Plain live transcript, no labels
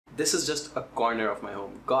this is just a corner of my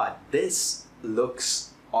home. God, this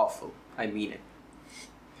looks awful. I mean it.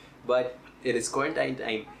 But it is quarantine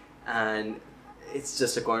time and it's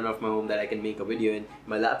just a corner of my home that I can make a video in.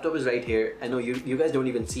 My laptop is right here. I know you guys don't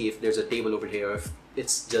even see if there's a table over here or if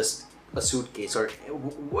it's just a suitcase or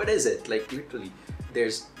what is it? Like literally,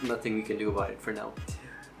 there's nothing we can do about it for now.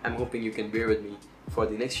 I'm hoping you can bear with me for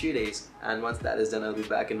the next few days, and once that is done, I'll be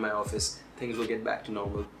back in my office. Things will get back to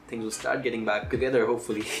normal. Things will start getting back together,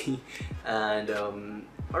 hopefully. And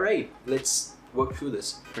alright, let's work through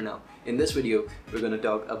this for now. In this video, we're going to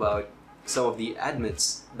talk about some of the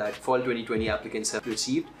admits that fall 2020 applicants have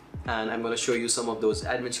received, and I'm going to show you some of those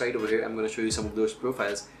admits right over here. I'm going to show you some of those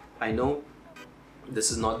profiles. I know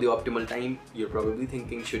this is not the optimal time. You're probably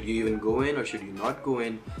thinking, should you even go in or should you not go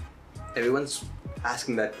in? Everyone's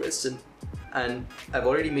asking that question, and I've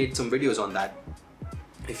already made some videos on that.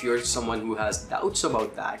 If you're someone who has doubts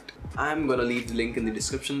about that, I'm gonna leave the link in the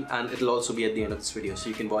description, and it'll also be at the end of this video, so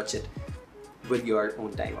you can watch it with your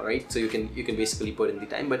own time. Alright, so you can basically put in the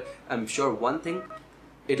time, but I'm sure one thing,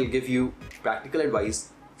 it'll give you practical advice.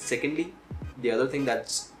 Secondly, the other thing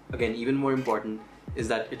that's again even more important is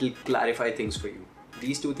that it'll clarify things for you.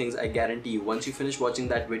 These two things, I guarantee you, once you finish watching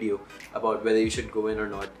that video about whether you should go in or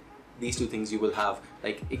not, these two things you will have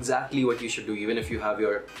like exactly what you should do. Even if you have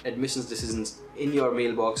your admissions decisions in your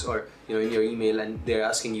mailbox or in your email and they're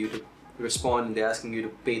asking you to respond, they're asking you to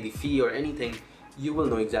pay the fee or anything, you will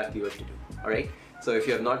know exactly what to do. Alright, so if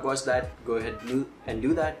you have not watched that, go ahead and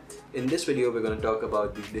do that. In this video, we're going to talk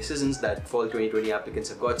about the decisions that fall 2020 applicants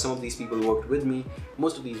have got. Some of these people worked with me,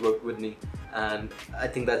 most of these worked with me, and I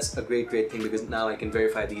think that's a great thing because now I can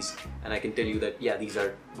verify these and I can tell you that yeah, these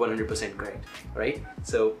are 100% correct. Alright,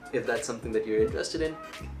 so if that's something that you're interested in,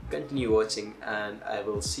 continue watching and I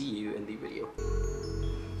will see you in the video.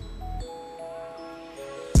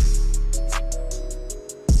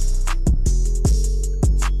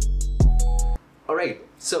 Alright,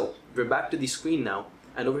 so we're back to the screen now,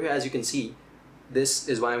 and over here, as you can see, this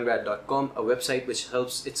is ymgrad.com, a website which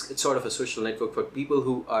helps. It's sort of a social network for people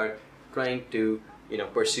who are trying to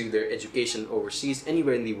pursue their education overseas,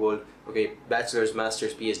 anywhere in the world. Okay, bachelor's,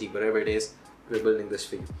 master's, PhD, whatever it is, we're building this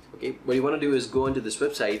for you. Okay, what you want to do is go into this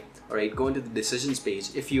website. Alright, go into the decisions page.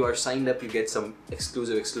 If you are signed up, you get some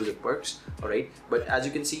exclusive perks. Alright, but as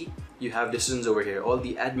you can see, you have decisions over here, all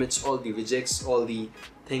the admits, all the rejects, all the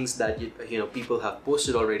things that people have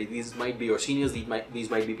posted already. These might be your seniors, these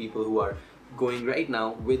might be people who are going right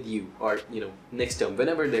now with you, or next term,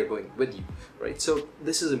 whenever they're going with you, right? So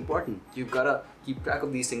this is important. You've got to keep track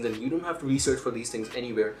of these things, and you don't have to research for these things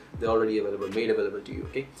anywhere. They're already available, made available to you.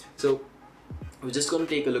 Okay, so we're just going to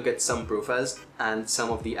take a look at some profiles and some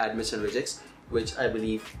of the admits and rejects, which I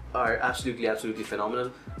believe are absolutely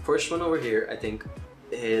phenomenal. First one over here, I think,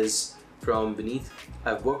 is from Beneath.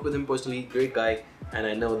 I've worked with him personally, great guy, and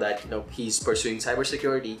I know that he's pursuing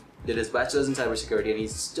cybersecurity, did his bachelor's in cybersecurity, and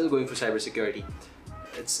he's still going for cybersecurity.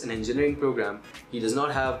 It's an engineering program. He does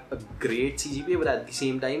not have a great CGPA, but at the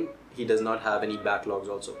same time, he does not have any backlogs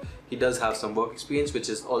also. He does have some work experience, which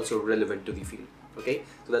is also relevant to the field. Okay,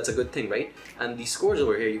 so that's a good thing, right? And the scores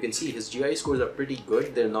over here, you can see his GI scores are pretty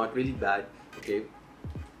good. They're not really bad. Okay,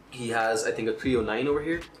 he has, I think, a 309 over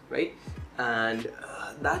here, right? And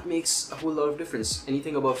that makes a whole lot of difference.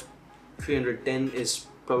 Anything above 310 is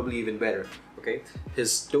probably even better. Okay,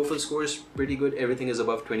 his TOEFL score is pretty good. Everything is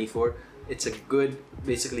above 24. It's a good,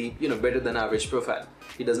 basically, better than average profile.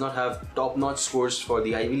 He does not have top-notch scores for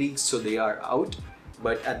the Ivy Leagues, so they are out.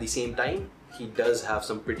 But at the same time, he does have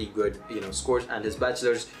some pretty good, scores. And his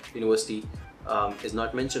bachelor's university is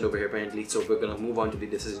not mentioned over here apparently. So we're gonna move on to the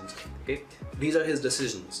decisions. Okay, these are his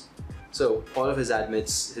decisions. So all of his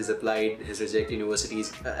admits, his applied, his reject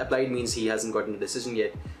universities. Applied means he hasn't gotten a decision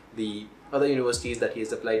yet. The other universities that he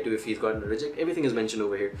has applied to, if he's gotten a reject, everything is mentioned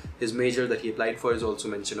over here. His major that he applied for is also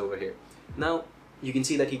mentioned over here. Now you can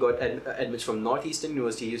see that he got admits from Northeastern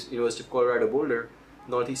University, University of Colorado Boulder,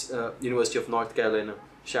 University of North Carolina,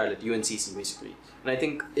 Charlotte, UNCC basically. And I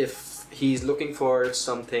think if he's looking for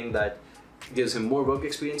something that gives him more work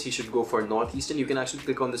experience, he should go for Northeastern. You can actually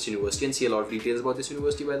click on this university and see a lot of details about this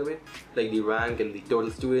university, by the way, like the rank and the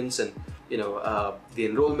total students and the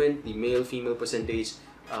enrollment, the male female percentage.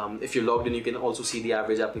 If you're logged in, you can also see the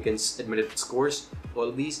average applicants admitted scores, all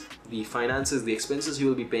of these, the finances, the expenses he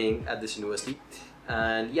will be paying at this university.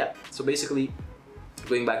 And yeah, so basically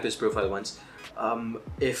going back to his profile once,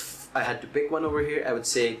 if I had to pick one over here, I would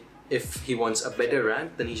say if he wants a better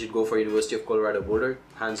rank, then he should go for University of Colorado Boulder,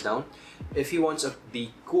 hands down. If he wants the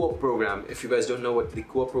co-op program, if you guys don't know what the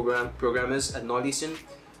co-op program is at Northeastern,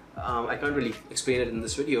 I can't really explain it in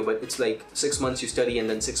this video, but it's like 6 months you study and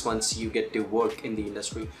then 6 months you get to work in the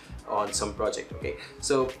industry on some project, okay?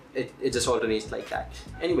 So it just alternates like that.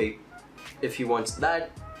 Anyway, if he wants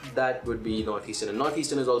that, that would be Northeastern, and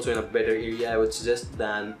Northeastern is also in a better area, I would suggest,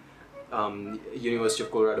 than University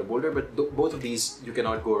of Colorado Boulder, but both of these, you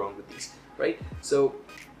cannot go wrong with these, right? So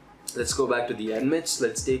let's go back to the admits.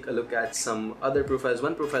 Let's take a look at some other profiles.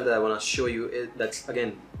 One profile that I want to show you is, that's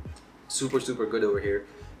again super good over here,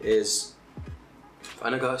 is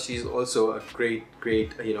Anagha. She's also a great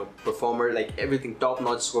performer, like everything,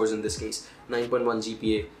 top-notch scores in this case, 9.1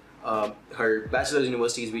 GPA. Her bachelor's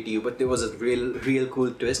university is VTU, but there was a real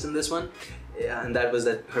cool twist in this one, and that was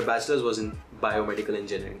that her bachelor's was in biomedical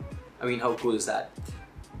engineering. I mean, how cool is that?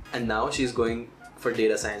 And now she's going for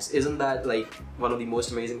data science. Isn't that like one of the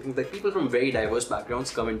most amazing things? Like, people from very diverse backgrounds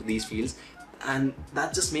come into these fields, and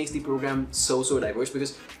that just makes the program so diverse,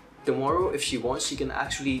 because tomorrow, if she wants, she can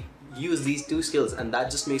actually use these two skills, and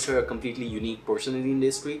that just makes her a completely unique person in the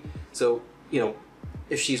industry. So,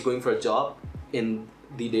 if she's going for a job in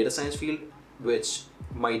the data science field, which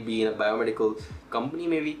might be in a biomedical company,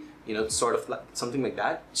 maybe, sort of like something like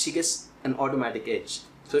that, she gets an automatic edge.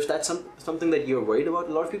 So if that's something that you're worried about,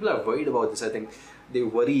 a lot of people are worried about this. I think they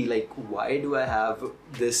worry, like, why do I have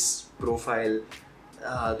this profile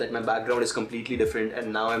that my background is completely different,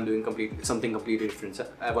 and now I'm doing something completely different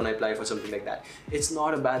when I apply for something like that? It's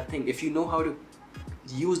not a bad thing. If you know how to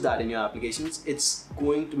use that in your applications, it's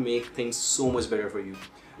going to make things so much better for you.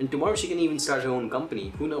 And tomorrow she can even start her own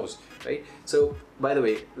company, who knows, right? So, by the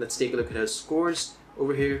way, let's take a look at her scores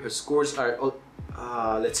over here. Her scores are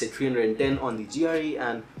let's say 310 on the GRE,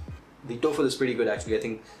 and the TOEFL is pretty good actually. I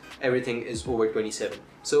think everything is over 27.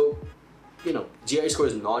 So, GRE score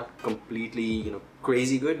is not completely,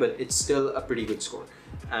 crazy good, but it's still a pretty good score.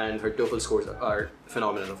 And her TOEFL scores are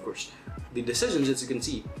phenomenal, of course. The decisions, as you can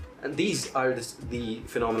see, and these are the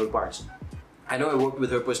phenomenal parts. I know I worked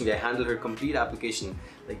with her personally. I handled her complete application,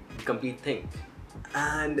 like the complete thing.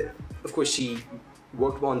 And of course, she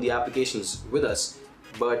worked on the applications with us.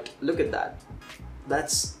 But look at that.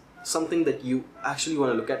 That's something that you actually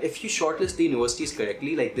want to look at. If you shortlist the universities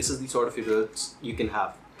correctly, like, this is the sort of results you can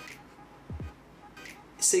have.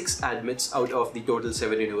 6 admits out of the total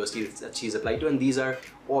 7 universities that she's applied to, and these are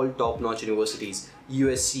all top-notch universities.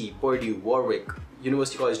 USC, Purdue, Warwick,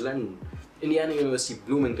 University College London, Indiana University,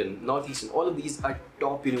 Bloomington, Northeastern, all of these are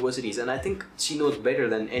top universities, and I think she knows better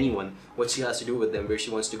than anyone what she has to do with them, where she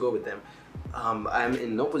wants to go with them. I'm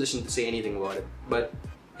in no position to say anything about it, but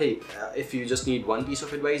hey, if you just need one piece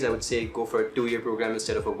of advice, I would say go for a 2-year program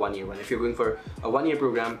instead of a 1-year one. If you're going for a 1-year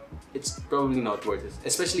program, it's probably not worth it,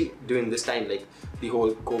 especially during this time, like the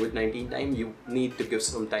whole COVID-19 time. You need to give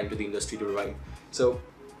some time to the industry to revive. So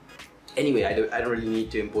anyway, I don't really need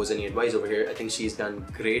to impose any advice over here. I think she's done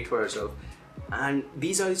great for herself, and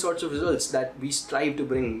these are the sorts of results that we strive to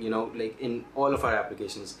bring, like in all of our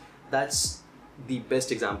applications. That's the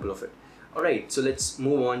best example of it. Alright, so let's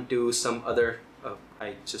move on to some other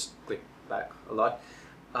I just clicked back a lot.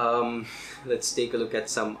 Let's take a look at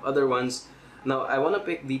some other ones. Now, I want to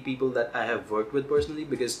pick the people that I have worked with personally,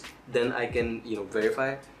 because then I can,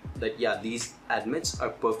 verify that, yeah, these admits are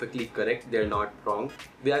perfectly correct. They're not wrong.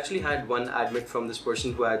 We actually had one admit from this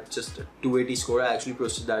person who had just a 280 score. I actually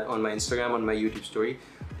posted that on my Instagram, on my YouTube story.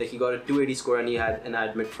 Like, he got a 280 score and he had an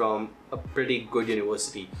admit from a pretty good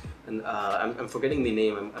university. And I'm forgetting the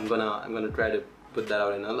name. I'm gonna try to put that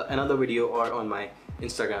out in another video or on my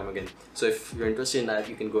Instagram again. So if you're interested in that,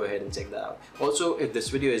 you can go ahead and check that out. Also, if this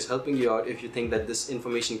video is helping you out, if you think that this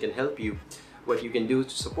information can help you, what you can do to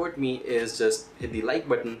support me is just hit the like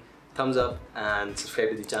button, thumbs up, and subscribe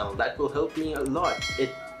to the channel. That will help me a lot. It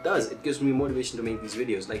does. It gives me motivation to make these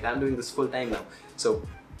videos. Like, I'm doing this full time now, so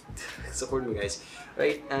support me, guys,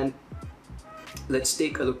 right? And let's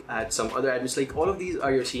take a look at some other admits. Like, all of these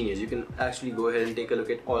are your seniors. You can actually go ahead and take a look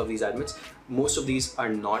at all of these admits. Most of these are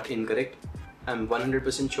not incorrect. I'm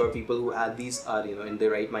 100% sure people who add these are, in the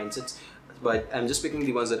right mindsets, but I'm just picking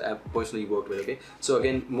the ones that I've personally worked with, okay? So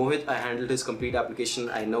again, Mohit, I handled his complete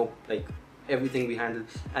application. I know, like, everything we handled,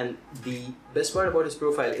 and the best part about his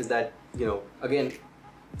profile is that, again,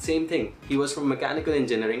 same thing. He was from mechanical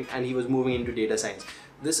engineering and he was moving into data science.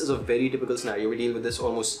 This is a very typical scenario. We deal with this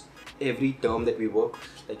almost every term that we work,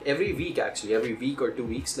 like every week actually, every week or 2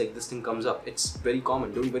 weeks, like this thing comes up. It's very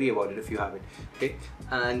common. Don't worry about it if you have it, okay?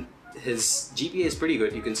 And his GPA is pretty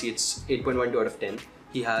good. You can see it's 8.12 out of 10.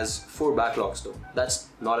 He has 4 backlogs though. That's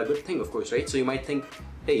not a good thing, of course, right? So you might think,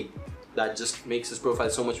 hey, that just makes his profile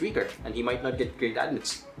so much weaker and he might not get great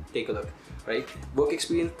admits. Take a look, right? Work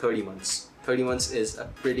experience, 30 months. 30 months is a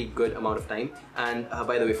pretty good amount of time. And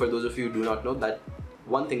by the way, for those of you who do not know, that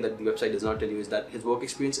one thing that the website does not tell you is that his work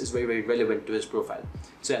experience is very, very relevant to his profile.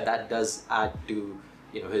 So yeah, that does add to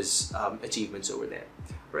his achievements over there,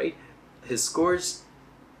 right? His scores,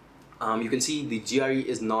 you can see the GRE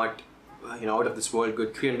is not out of this world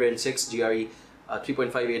good. 306 GRE,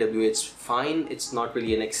 3.5 AWA, it's fine. It's not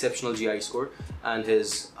really an exceptional GRE score, and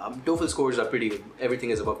his TOEFL scores are pretty good. Everything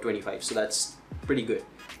is above 25, so that's pretty good,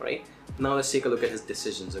 right? Now let's take a look at his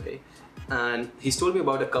decisions, okay? And he's told me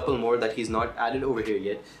about a couple more that he's not added over here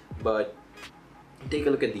yet, but take a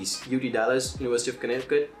look at these. UT Dallas, University of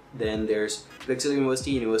Connecticut, then there's Drexel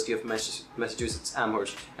University, University of Massachusetts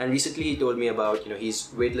Amherst, and recently he told me about he's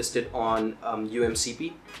waitlisted on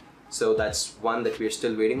UMCP, so that's one that we're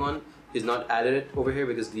still waiting on. He's not added it over here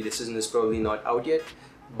because the decision is probably not out yet,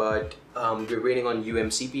 but we're waiting on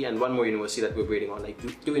UMCP and one more university that we're waiting on, like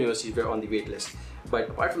two universities were on the wait list. But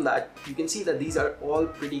apart from that, you can see that these are all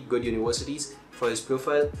pretty good universities for his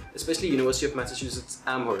profile, especially University of Massachusetts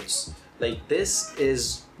Amherst. Like, this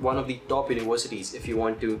is one of the top universities if you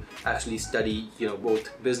want to actually study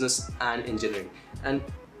both business and engineering, and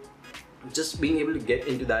just being able to get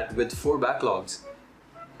into that with 4 backlogs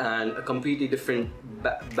and a completely different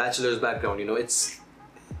bachelor's background,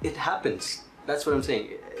 it happens. That's what I'm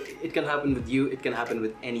saying. It can happen with you, it can happen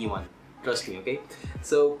with anyone, trust me, okay?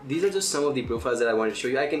 So these are just some of the profiles that I wanted to show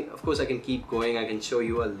you. Of course I can keep going. I can show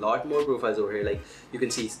you a lot more profiles over here. Like, you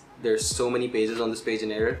can see there's so many pages on this page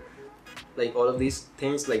in error. Like, all of these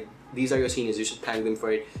things, like, these are your seniors. You should thank them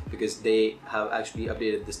for it because they have actually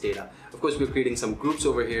updated this data. Of course, we're creating some groups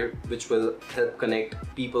over here which will help connect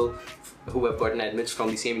people who have gotten admits from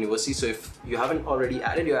the same university. So if you haven't already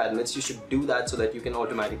added your admits, you should do that so that you can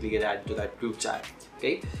automatically get added to that group chat,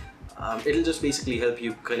 okay? It'll just basically help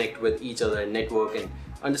you connect with each other and network and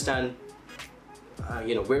understand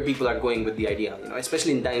where people are going with the idea,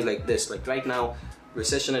 especially in times like this. Like right now,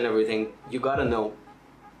 recession and everything, you gotta know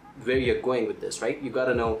where you're going with this, right? You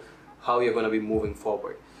gotta know how you're gonna be moving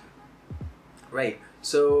forward, right?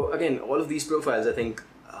 So again, all of these profiles, I think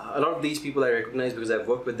a lot of these people I recognize because I've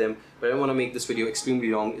worked with them, but I don't want to make this video extremely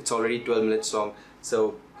long. It's already 12 minutes long,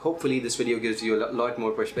 so hopefully this video gives you a lot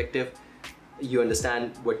more perspective. You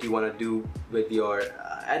understand what you want to do with your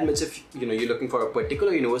admits. If you're looking for a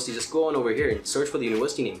particular university, just go on over here and search for the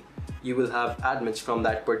university name. You will have admits from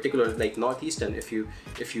that particular, like Northeastern. If you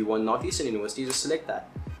want Northeastern University, just select that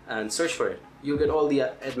and search for it. You'll get all the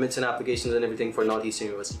admits and applications and everything for Northeastern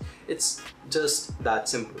University. It's just that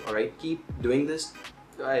simple, alright? Keep doing this.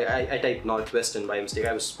 I typed Northwestern by mistake.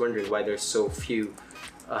 I was wondering why there's so few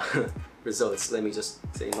results. Let me just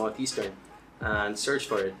say Northeastern and search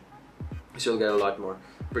for it. So you'll get a lot more,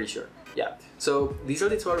 pretty sure. Yeah, so these are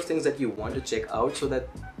the sort of things that you want to check out so that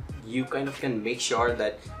you kind of can make sure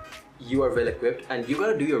that you are well equipped, and you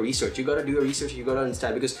gotta do your research. You gotta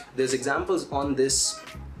understand, because there's examples on this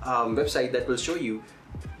website that will show you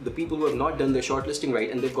the people who have not done their shortlisting right,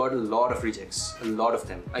 and they've got a lot of rejects, a lot of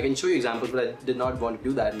them. I can show you examples, but I did not want to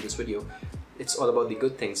do that in this video. It's all about the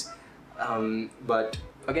good things. But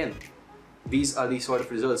again, these are the sort of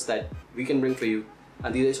results that we can bring for you,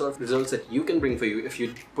 and these are the sort of results that you can bring for you if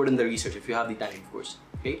you put in the research, if you have the time, of course.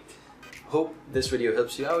 Okay? Hope this video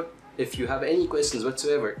helps you out. If you have any questions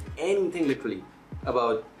whatsoever, anything literally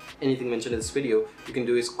about anything mentioned in this video, you can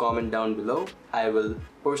do is comment down below. I will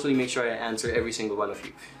personally make sure I answer every single one of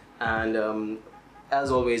you. And as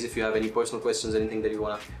always, if you have any personal questions, anything that you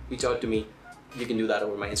want to reach out to me, you can do that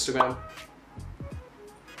over my Instagram.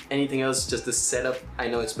 Anything else, just the setup, I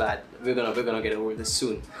know it's bad. We're gonna get over this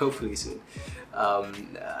soon, hopefully soon.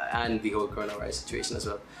 And the whole coronavirus situation as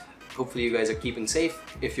well. Hopefully you guys are keeping safe.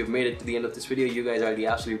 If you've made it to the end of this video, you guys are the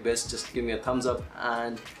absolute best. Just give me a thumbs up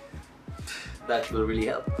and that will really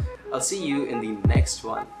help. I'll see you in the next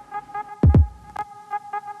one.